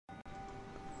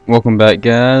Welcome back,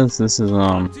 guys. This is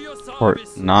part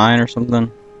 9 or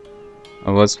something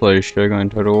of Let's Play Shogun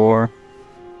Total War.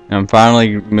 And I'm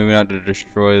finally moving out to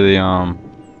destroy the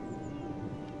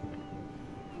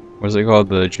what's it called?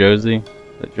 The Josie?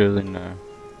 The Josie? No.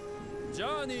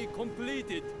 Journey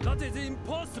completed. That is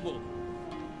impossible.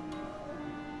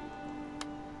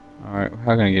 Alright,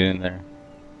 how can I get in there?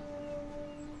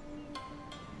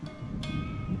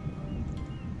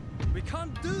 We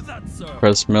can't do that, sir.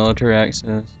 Press military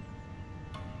access.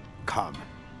 Come,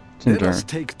 Turn. let us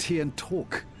take tea and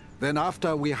talk. Then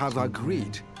after we have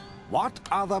agreed, what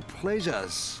other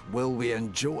pleasures will we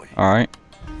enjoy? Alright.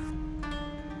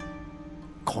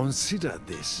 Consider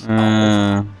this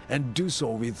our offer, and do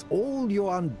so with all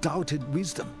your undoubted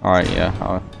wisdom. Alright,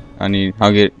 yeah.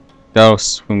 That'll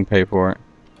soon pay for it.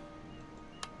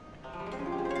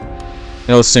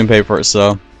 It'll soon pay for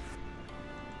itself.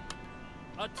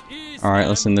 Alright,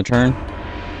 let's end the turn.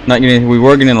 We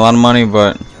were getting a lot of money,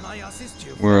 but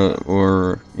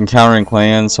we're encountering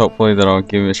clans. Hopefully that'll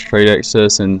give us trade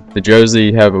access, and the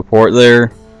Josie have a port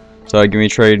there, so that'll give me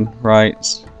trade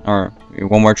rights. Alright,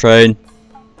 one more trade.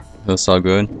 That's all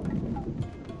good.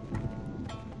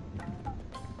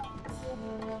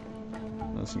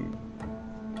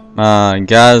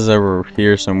 Guys over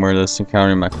here somewhere that's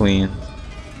encountering my clean.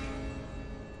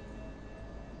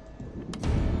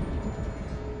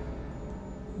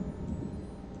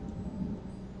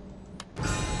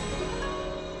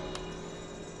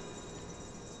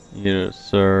 You to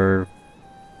serve.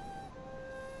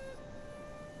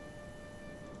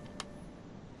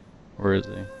 Where is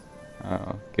he?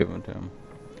 I'll give him to him.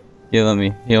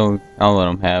 I'll let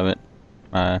him have it.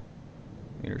 My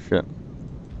leadership.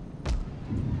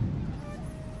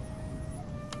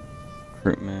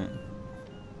 Recruitment.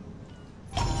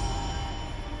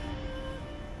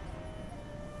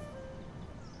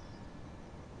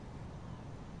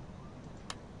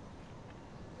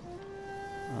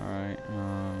 Alright,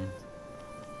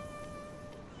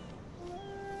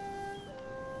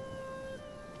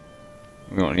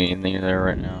 we don't need anything there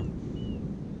right now.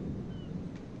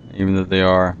 Even though they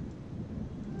are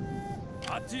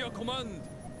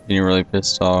getting really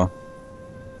pissed off.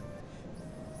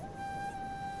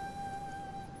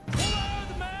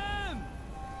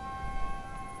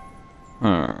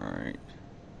 Alright.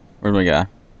 Where's my guy?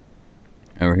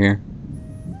 Over here.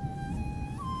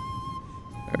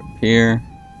 Up here.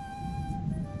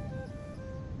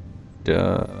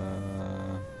 Duh.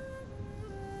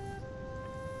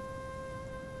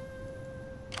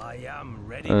 I am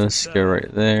ready. Let's go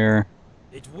right there.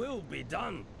 It will be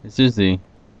done. This is the.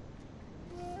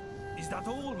 Is that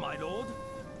all, my lord?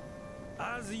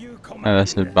 As you command. Oh,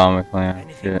 that's a bomber clan.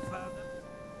 Anything Shit. further?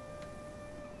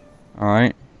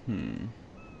 Alright.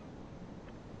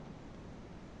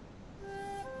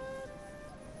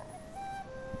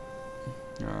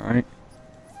 Alright.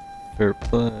 Fair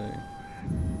play.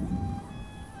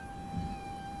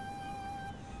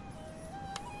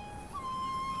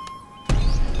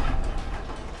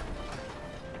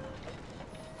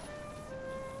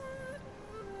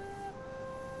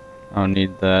 I'll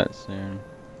need that soon.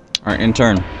 Alright, in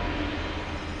turn.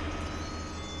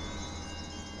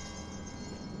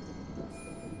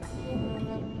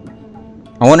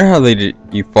 I wonder how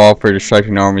you fall for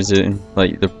distracting armies,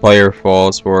 like the player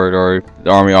falls for it, or if the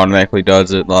army automatically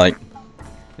does it, like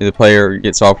if the player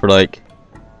gets offered like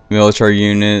military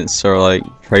units or like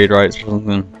trade rights or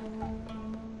something.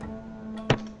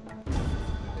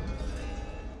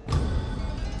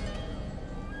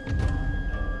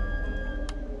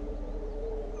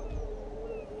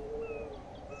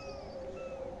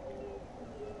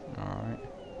 Alright.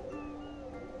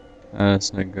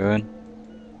 That's not good.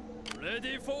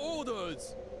 Ready for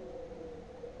orders.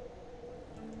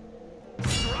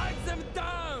 Strike them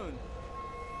down.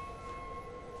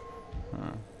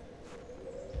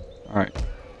 Alright.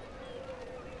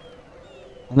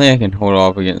 I think I can hold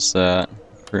off against that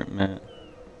recruitment.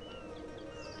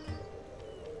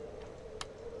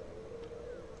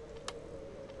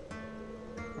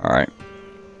 Alright.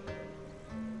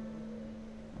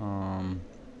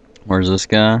 Where's this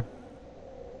guy?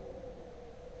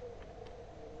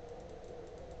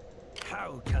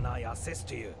 How can I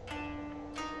assist you?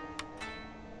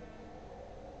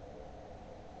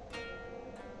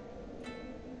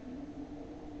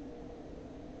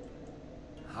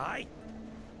 Hi.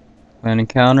 Clan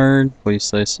encountered. Please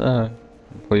say so.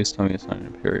 Please tell me it's not an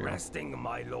Imperial. Resting,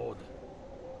 my lord.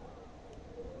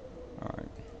 Alright.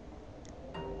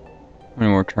 How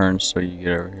many more turns till you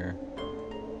get over here?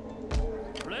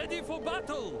 Ready for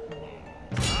battle.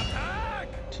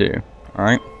 Attack. 2.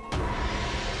 Alright.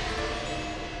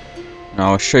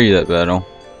 Now I'll show you that battle.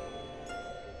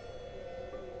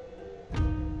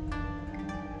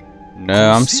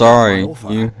 No, I'm Consider my sorry.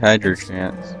 offer. You had your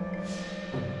chance.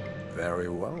 Very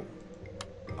well.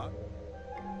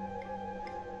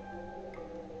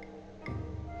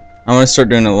 I'm gonna start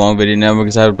doing a long video now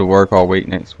because I have to work all week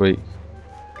next week.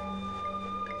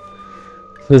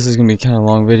 So this is gonna be kind of a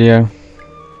long video.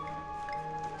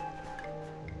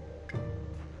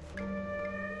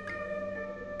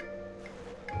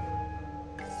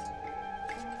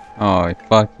 Oh,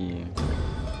 fuck you.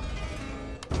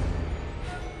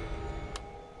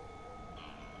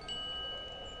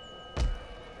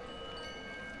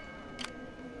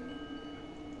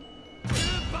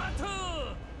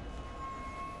 Battle!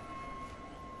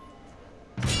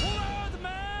 Forward,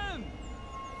 man!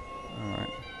 Alright.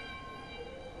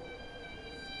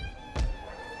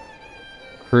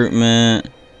 Recruitment.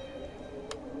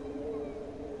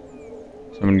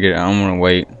 So I'm gonna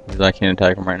wait because I can't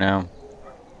attack him right now.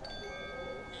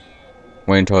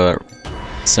 Wait until that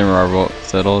samurai revolt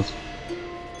settles.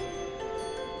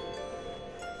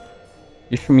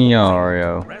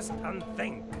 Ishimiyario. Rest and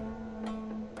think.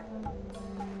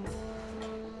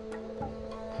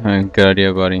 Good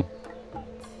idea, buddy.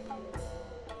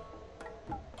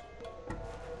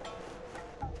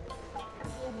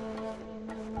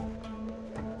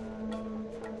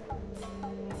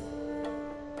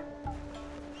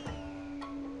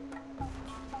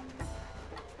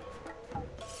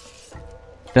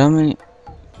 Dummy.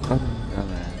 Fucking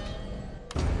dumbass.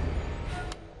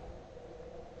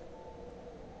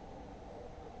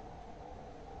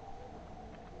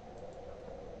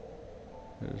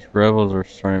 Those rebels are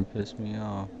starting to piss me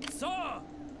off. Sir!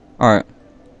 Alright.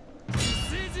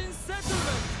 Decision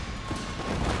settlement!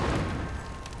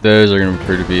 Those are gonna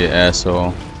prove to be an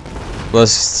asshole.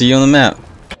 Let's see you on the map.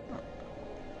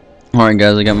 Alright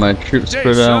guys, I got my troops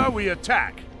spread out. we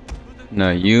attack.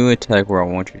 No, you attack where I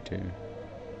want you to.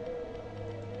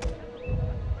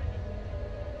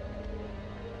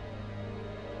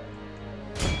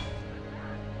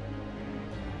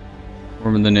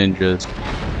 Where are the ninjas?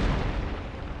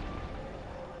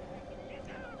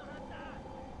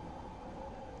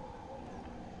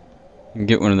 You can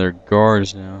get one of their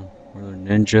guards now. Where are their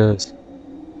ninjas?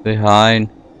 They hide.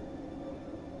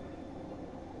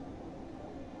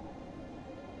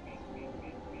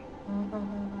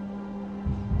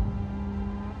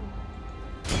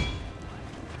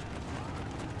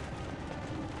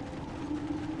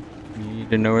 You need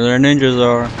to know where their ninjas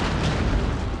are.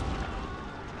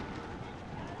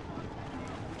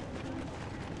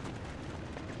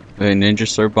 They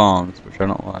ninjas throw bombs, which I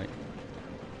don't like.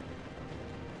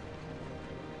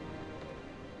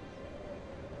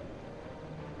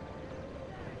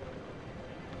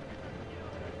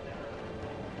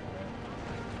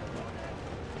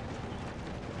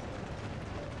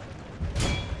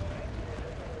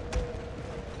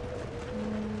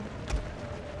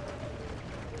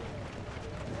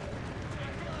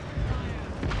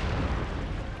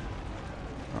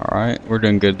 Alright, we're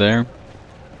doing good there.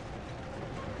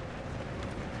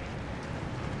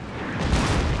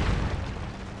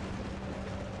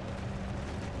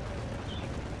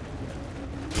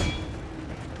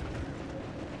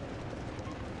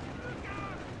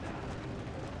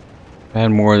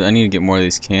 I need to get more of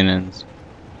these cannons.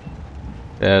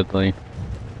 Badly.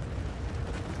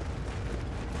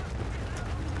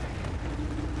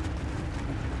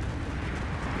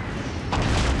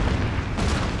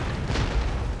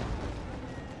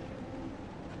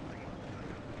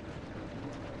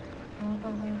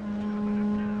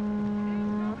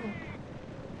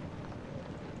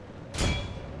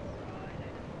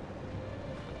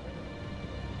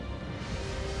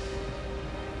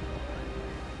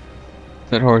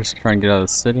 That horse trying to get out of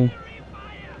the city.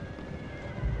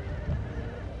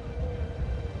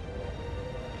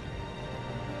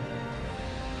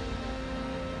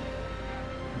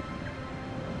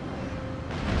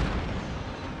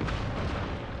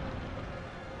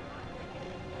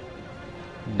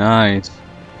 Nice.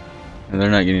 And they're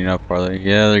not getting up, are they?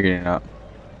 Yeah, they're getting up.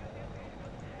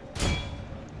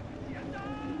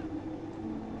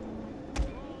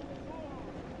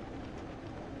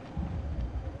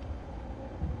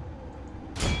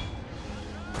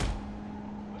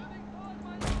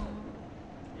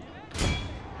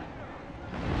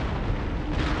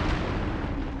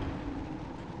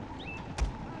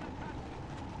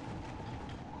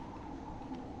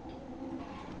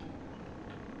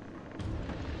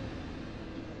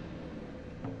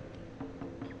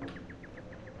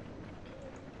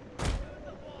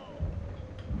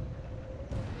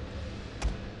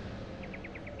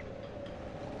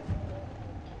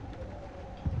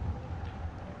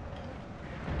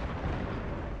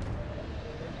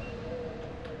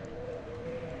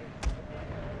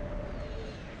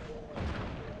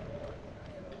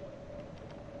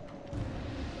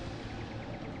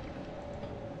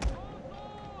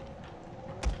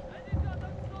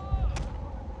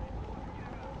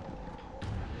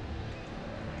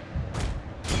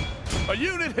 A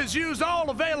unit has used all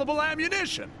available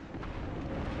ammunition.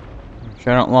 Which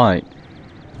I don't like.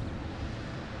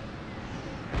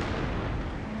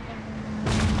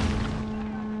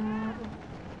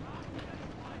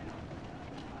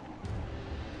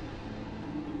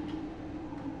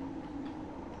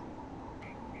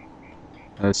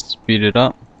 Let's speed it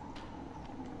up.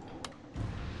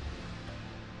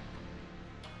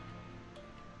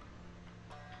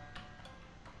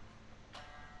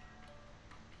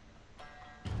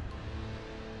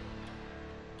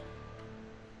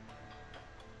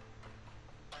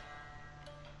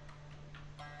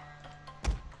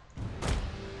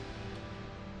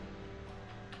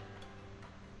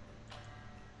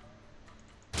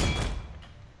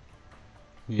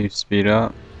 You speed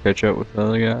up, catch up with the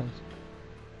other guys.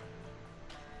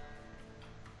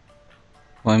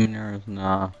 Flaming arrows,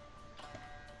 nah.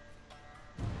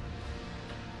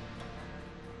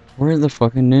 Where's the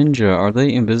fucking ninja? Are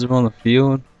they invisible on the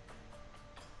field?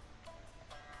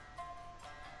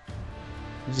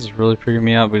 This is really freaking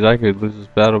me out because I could lose this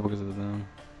battle because of them.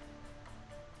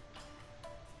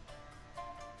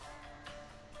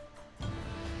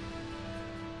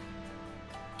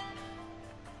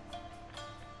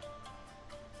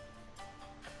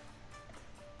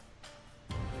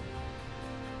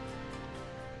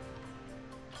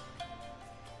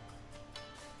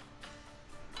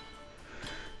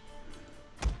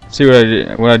 See what I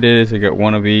did? What I did is I got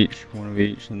one of each,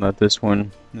 and let this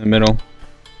one in the middle.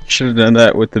 Should have done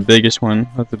that with the biggest one,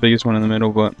 in the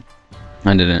middle, but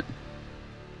I didn't.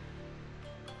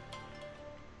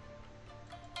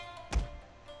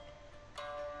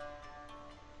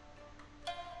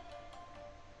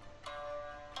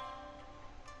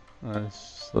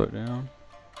 Let's slow it down.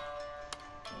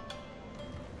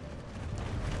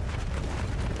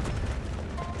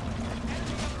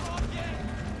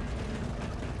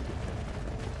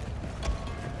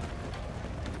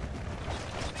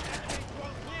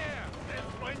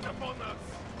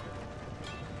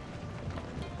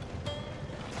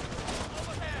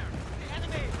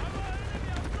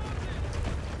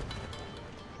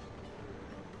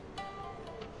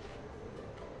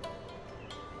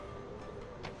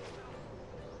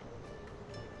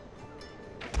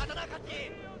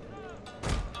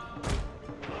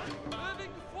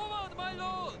 Moving forward, my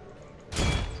lord!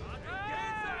 Engage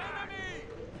the enemy!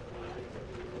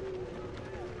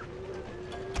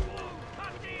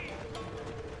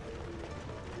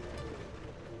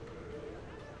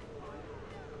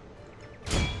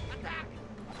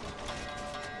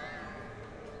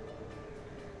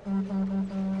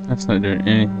 That's not doing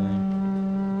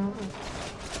anything.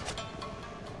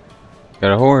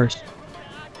 Got a horse.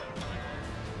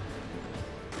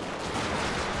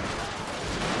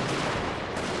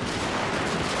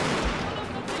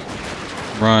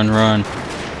 Run, run.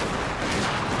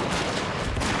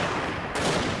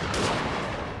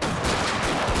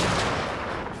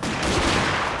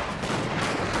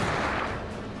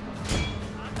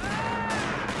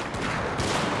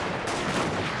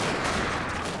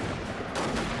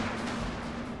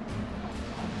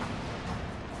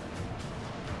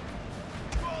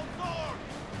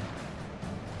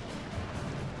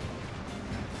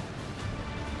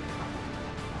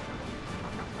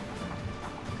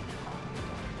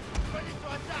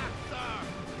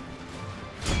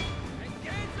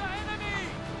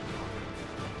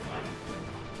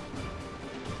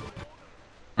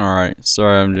 Alright,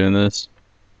 sorry I'm doing this.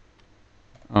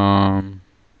 Alright,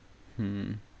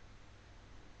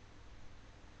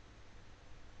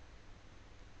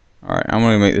 I'm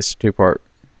gonna make this a two-part.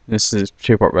 This is a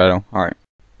two-part battle. Alright.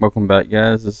 Welcome back,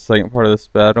 guys. This is the second part of this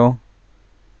battle.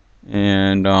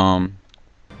 And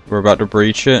we're about to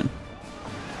breach it.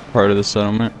 Part of the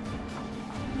settlement.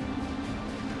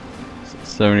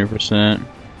 70%.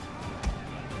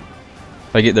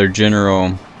 If I get their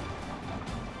general,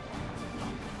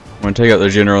 I'm gonna take out their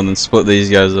general and then split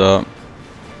these guys up.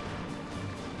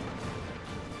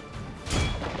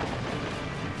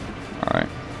 Alright.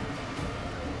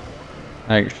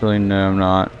 Actually, no, I'm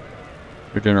not.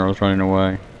 Their general's running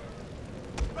away.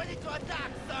 Ready to attack,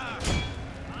 sir!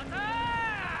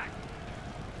 Attack!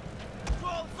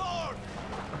 Dual sword!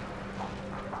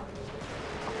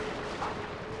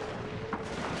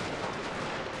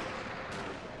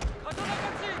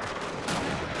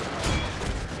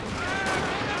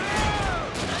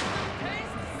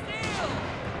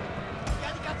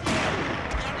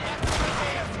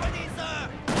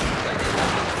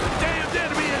 Damned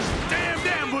enemy has damned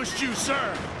ambushed you,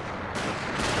 sir!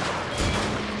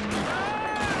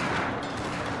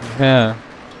 Yeah.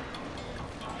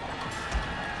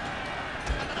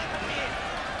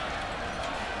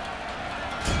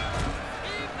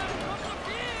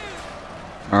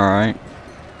 Alright.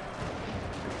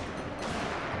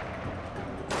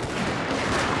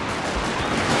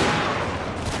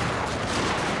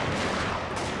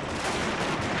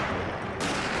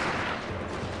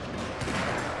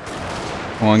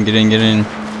 Come on, get in, get in.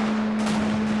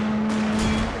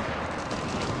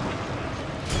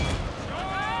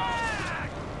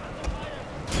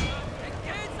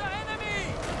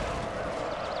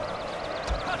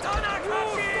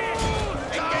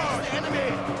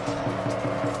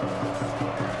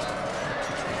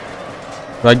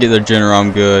 If I get their general,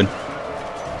 I'm good.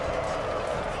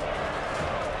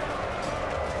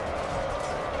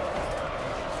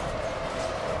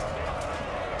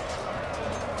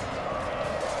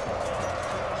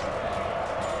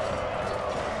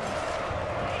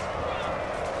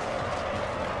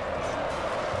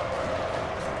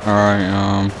 Alright,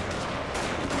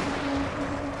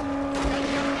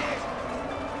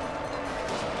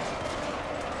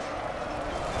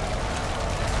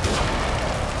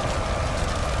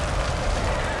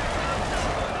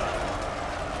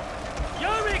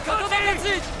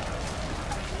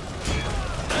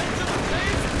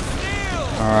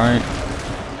 Alright.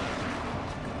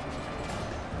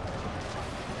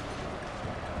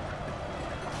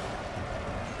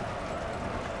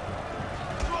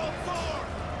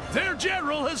 Their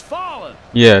general has fallen.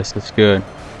 Yes, that's good.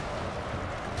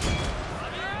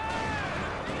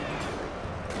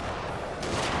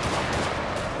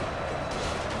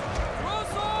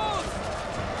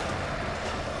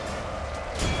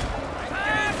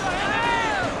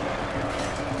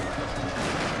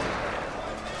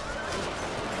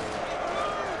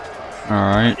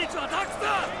 Alright. Ready to attack,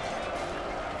 sir!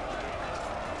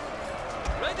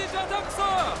 Ready to attack,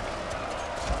 sir!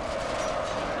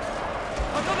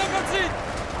 Attack!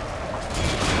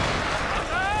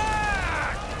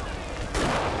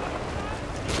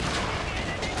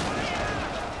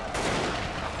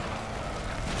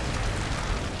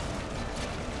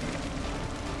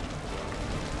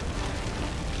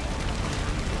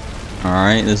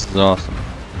 Alright, this is awesome.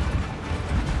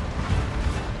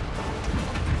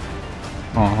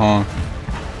 Uh-huh.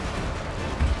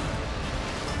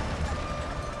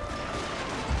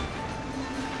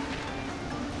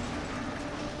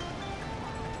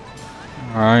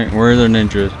 Alright, where are the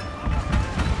ninjas?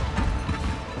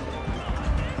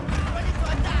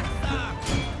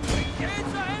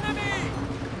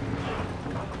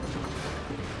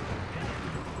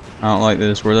 I don't like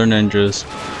this. Where are their ninjas?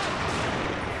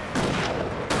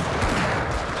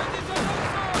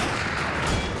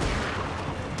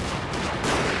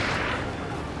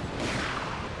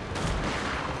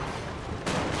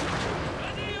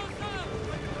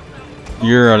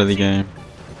 You're out of the game.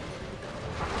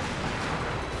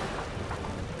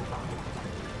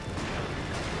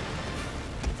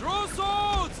 Draw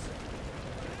swords!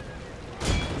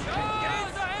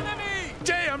 Engage the enemy!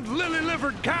 Damned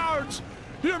lily-livered cowards!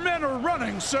 Your men are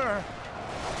running, sir.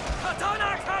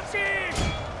 Katana catching!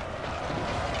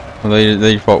 Well,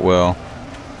 they fought well.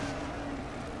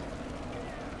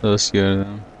 So let's go to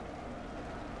them.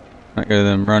 Not go to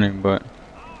them running, but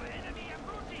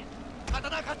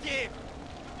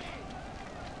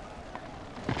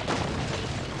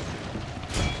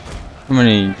how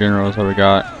many generals have we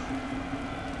got?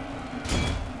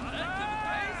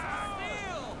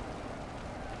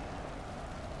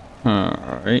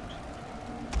 Alright.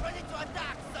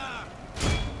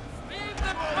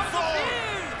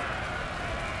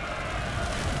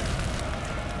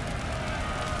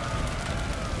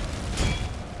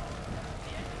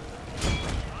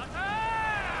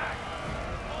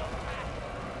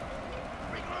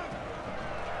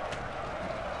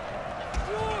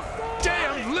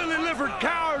 Damned lily-livered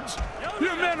cowards!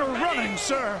 Your men are running,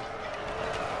 sir.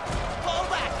 Fall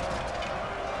back!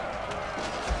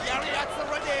 The Ariats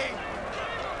are ready!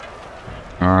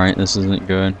 Alright, this isn't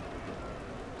good.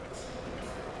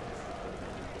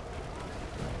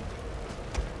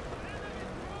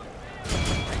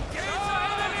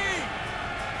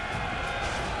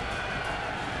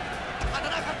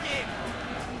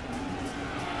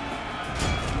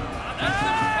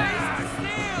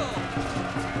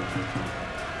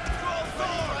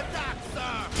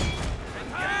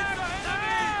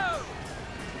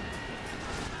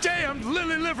 Damned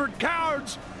lily-livered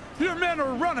cowards! Your men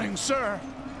are running, sir.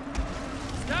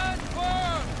 Stand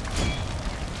firm!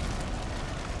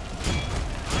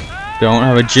 Don't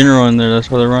have a general in there,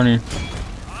 that's why they're running. Keep them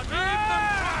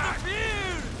from the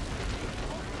field!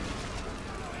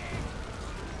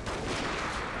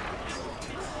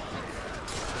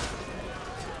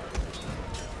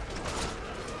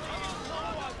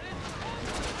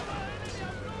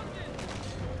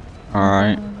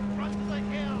 Alright.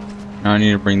 I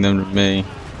need to bring them to me.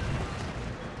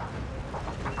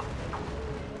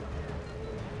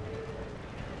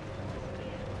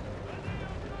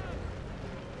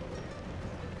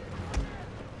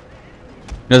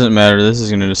 Doesn't matter, this is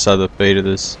going to decide the fate of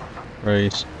this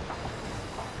race.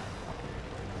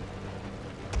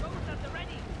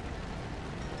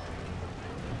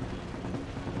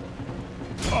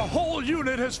 A whole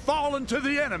unit has fallen to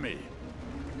the enemy.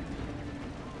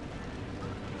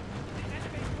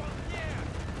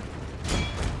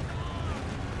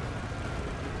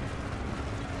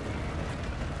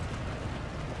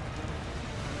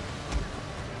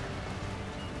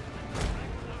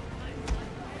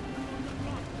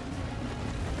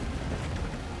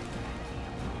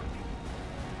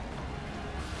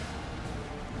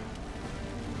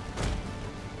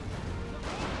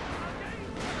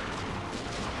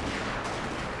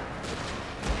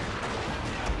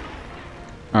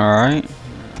 Alright.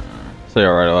 Say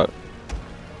alright a lot.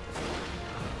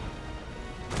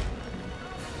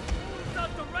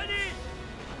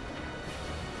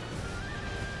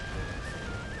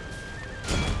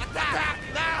 Attack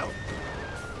now!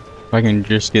 If I can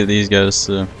just get these guys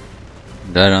to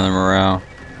die on their morale.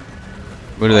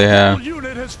 What do they A have? whole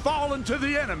unit has fallen to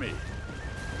the enemy.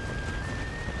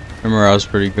 Their morale's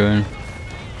pretty good.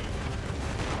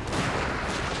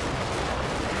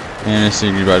 And this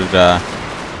thing's about to die.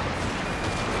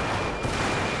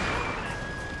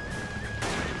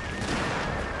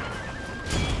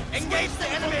 Engage the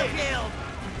enemy field!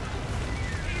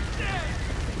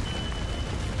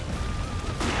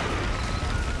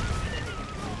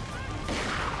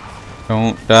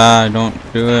 Don't die,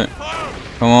 don't do it.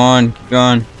 Come on, keep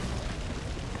going.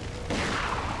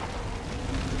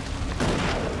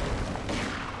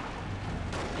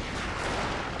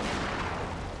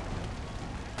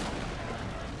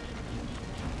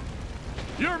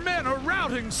 Your men are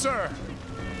routing, sir.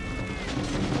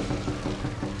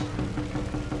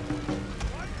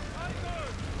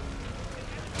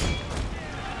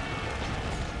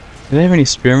 Do they have any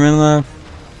spearmen left?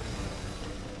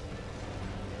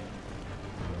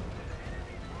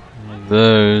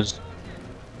 Those.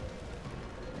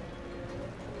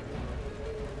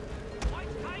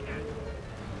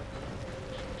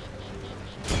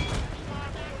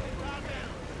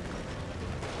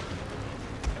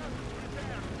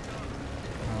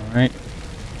 Alright.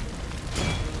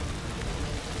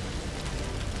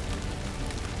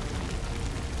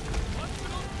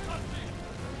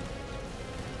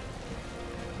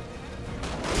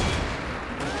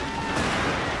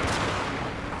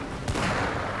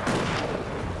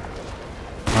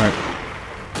 Alright.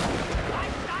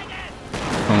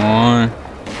 Come on.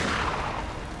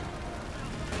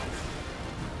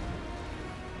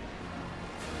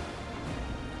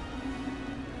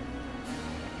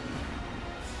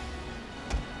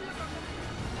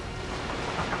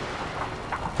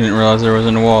 Didn't realize there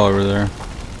wasn't a wall over there.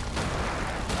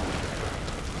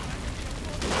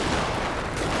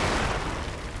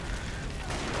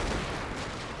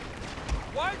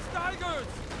 White Tigers!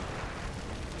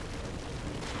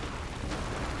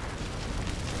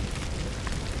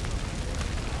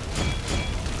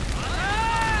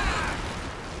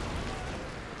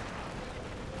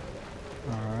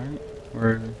 Alright.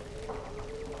 Where?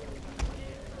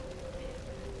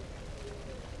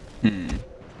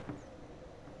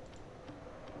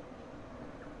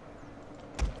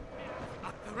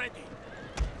 At the ready!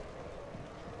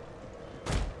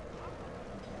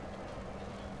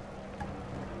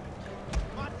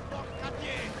 Matchlock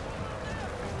Cartier!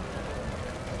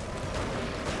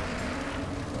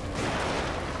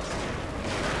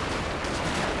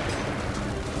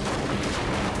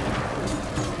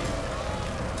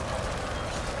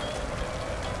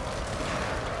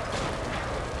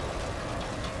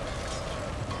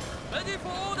 Ready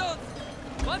for orders!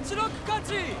 Matchlock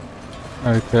Kachi!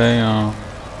 Okay,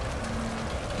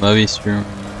 Levy Spearman.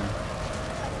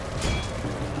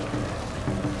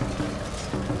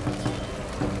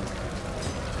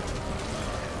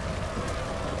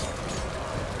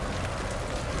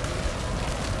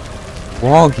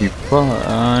 Wall, you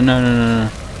fuck. No.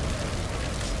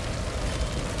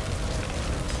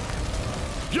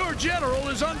 Your general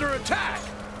is under attack.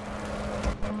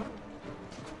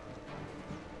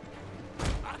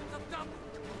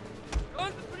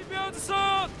 Guns prepared,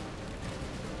 sir!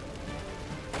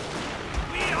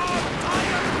 We are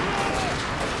tired!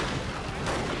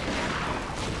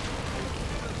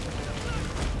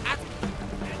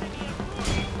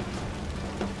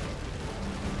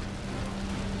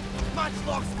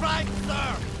 Matchlock strike,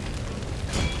 sir!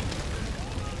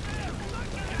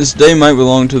 This day might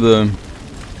belong to the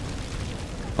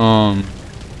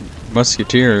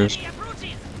Musketeers.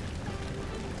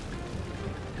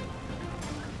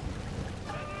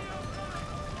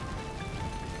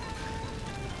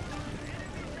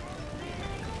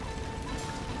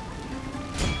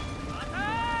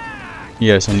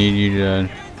 Yes, I need you to...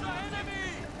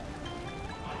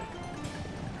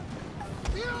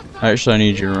 Actually, I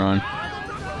need you to run.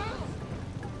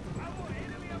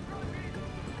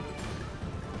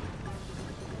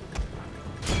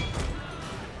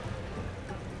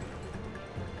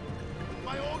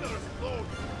 My orders, Lord.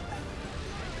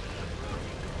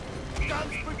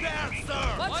 Guns prepared, sir.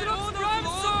 What's your orders,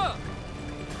 sir?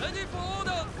 Ready for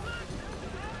orders.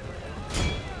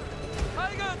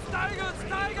 Tigers, tigers,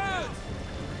 tigers.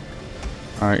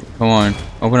 Alright, come on.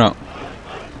 Open up.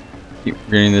 Keep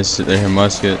forgetting this. They have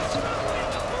muskets.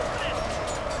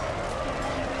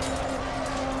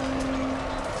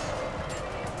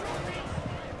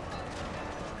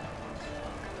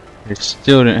 They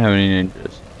still didn't have any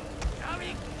ninjas.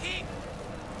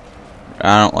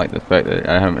 I don't like the fact that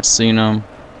I haven't seen them.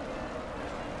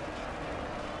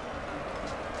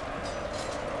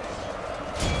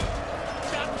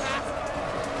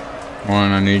 Come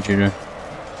on, I need you to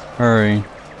hurry.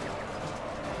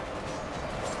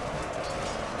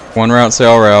 One route,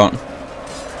 sail route.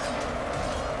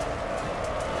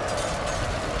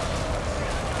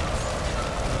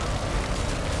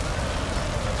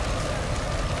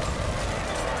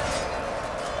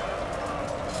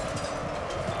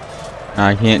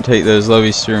 I can't take those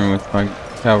levee steering with my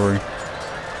cavalry.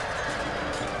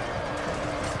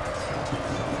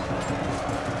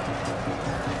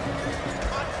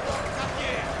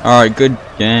 Alright, good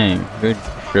game. Good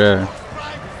show.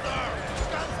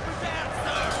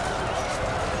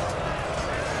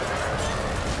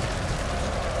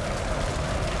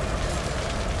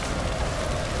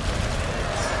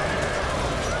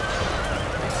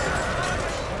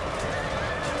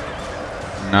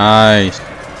 Nice.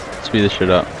 Speed this shit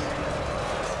up.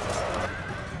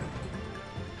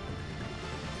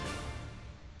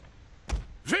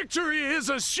 Victory is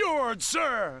assured,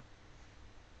 sir.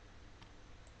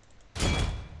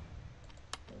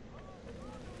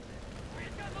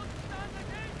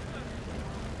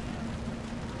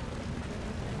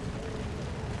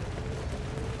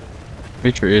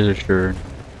 Victory is assured.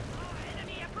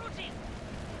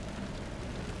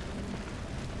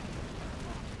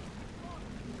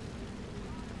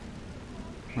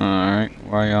 Alright,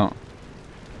 why y'all?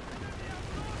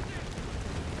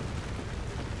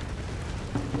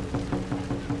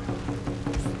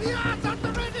 At the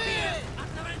ready!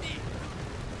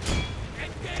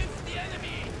 Against the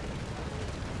enemy!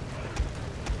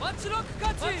 Matchlock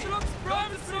catchy. Matchlock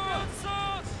prime sword.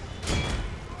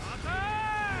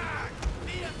 Attack!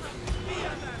 Be at them!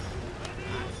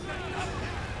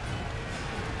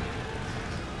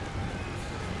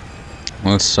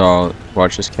 Let's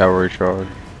watch this cavalry charge.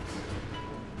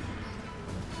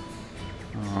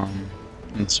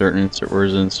 Insert,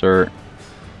 where's insert?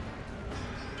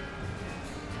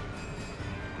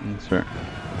 Insert.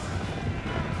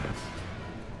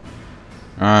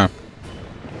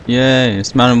 Yay,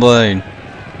 it's Mountain Blade.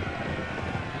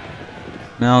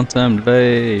 Mountain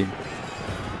Blade.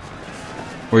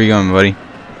 Where you going, buddy?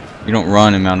 You don't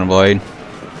run in Mountain Blade.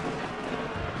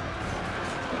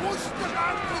 Push the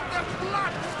land with the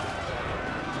blood!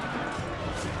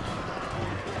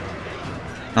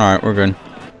 Alright, we're good.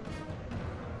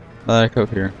 Back up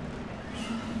here.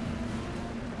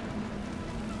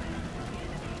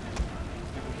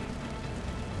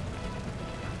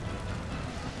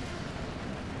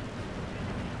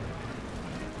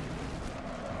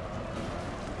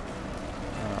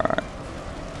 Alright.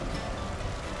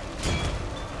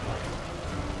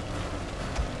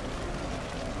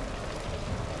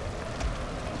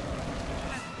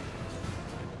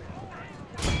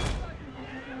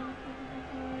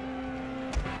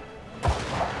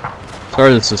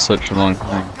 Sorry this is such a long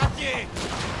thing.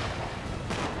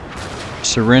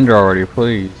 Surrender already,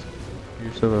 please. Do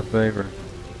yourself a favor.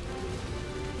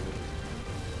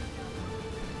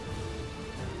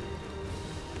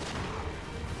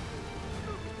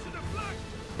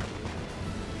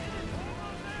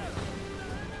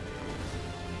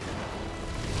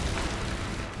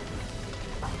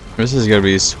 This is gonna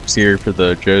be scary for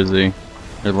the Josie.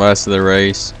 They're the last of the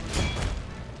race.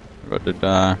 They're about to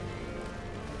die.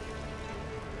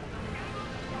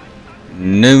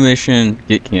 New mission,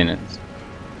 get cannons.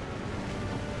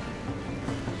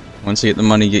 Once you get the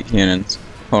money, get cannons.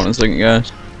 Hold on a second,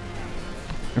 guys.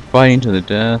 They're fighting to the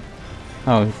death.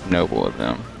 How noble of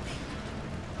them.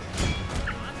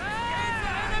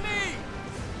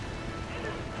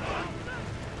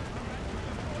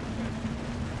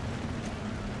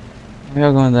 We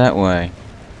are going that way.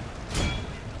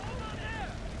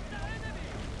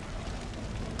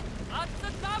 At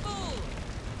the double!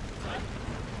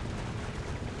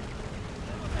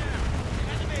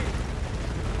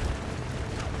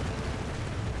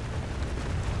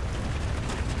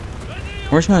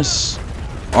 Where's my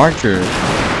archer?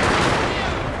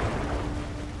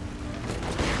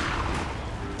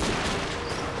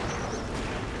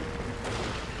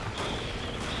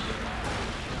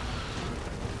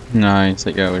 Nice,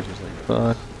 that guy was just like,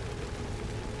 fuck.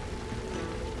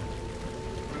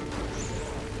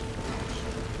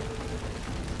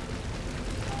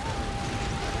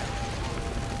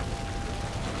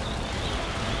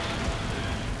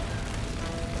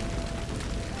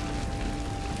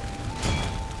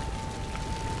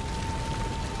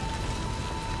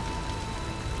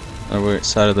 Which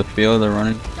side of the field they're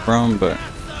running from, but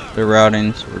they're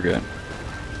routing, so we're good.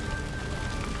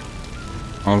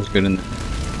 All's good in there.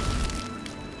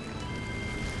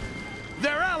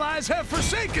 Their allies have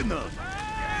forsaken them.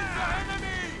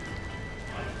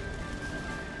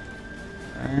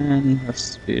 And let's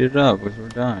speed it up because we're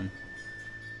done.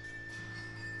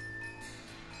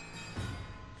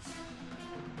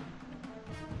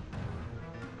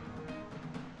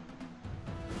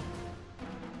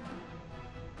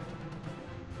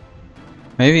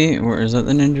 Maybe, where is that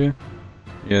the ninja?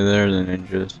 Yeah, they're the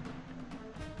ninjas.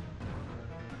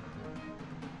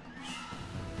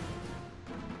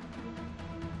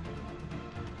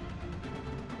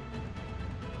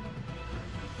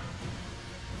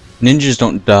 Ninjas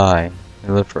don't die, they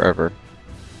live forever.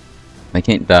 They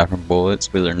can't die from bullets,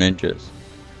 but they're ninjas.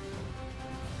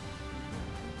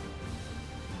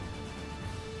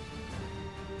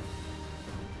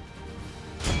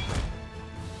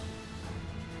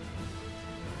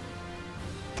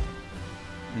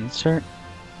 Insert.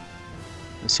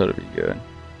 This ought to be good.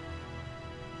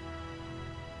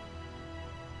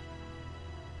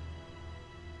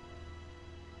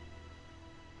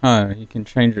 Huh, you can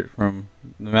change it from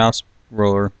the mouse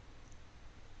roller.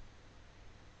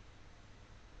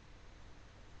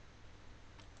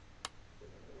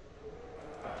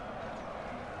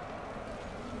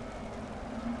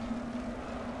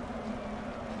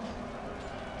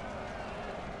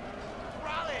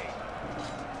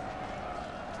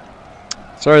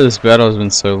 Sorry this battle has been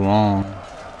so long.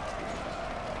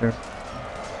 I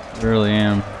really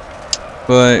am.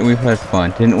 But we've had fun,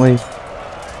 didn't we?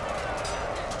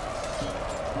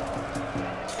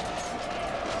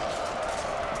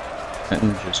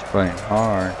 And just fighting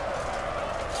hard.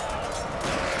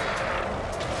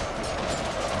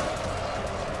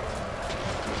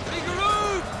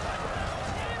 Regroup!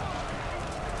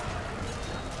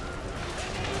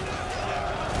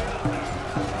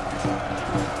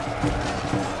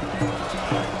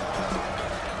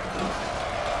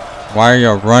 Why are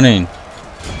y'all running?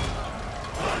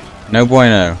 No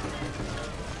bueno.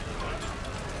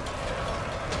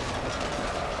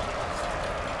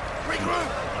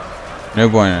 No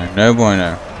bueno, no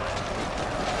bueno.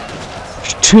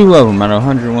 There's 2 of them out of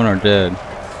 101 are dead.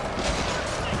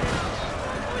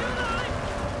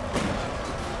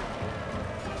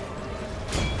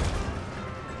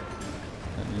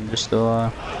 That ninja still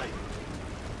alive.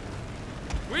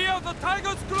 We are the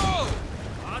Tiger's Claw!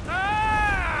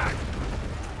 Attack!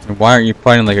 And why aren't you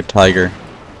fighting like a tiger?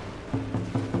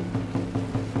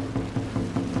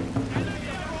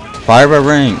 Fire by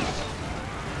ring.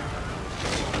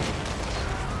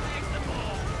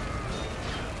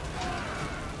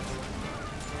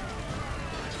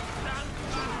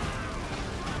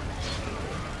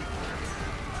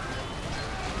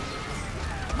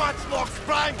 Matchlock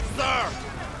sprang, sir!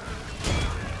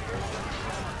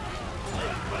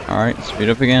 Alright, speed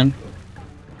up again.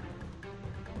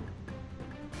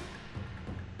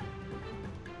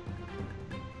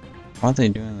 Why are they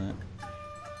doing that?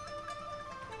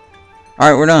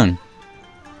 Alright, we're done.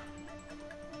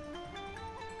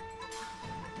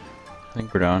 I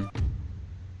think we're done.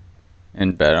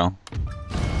 In battle.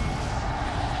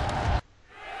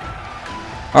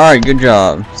 Alright, good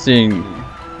job. See you.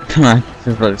 Come on.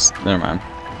 Never mind.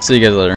 See you guys later.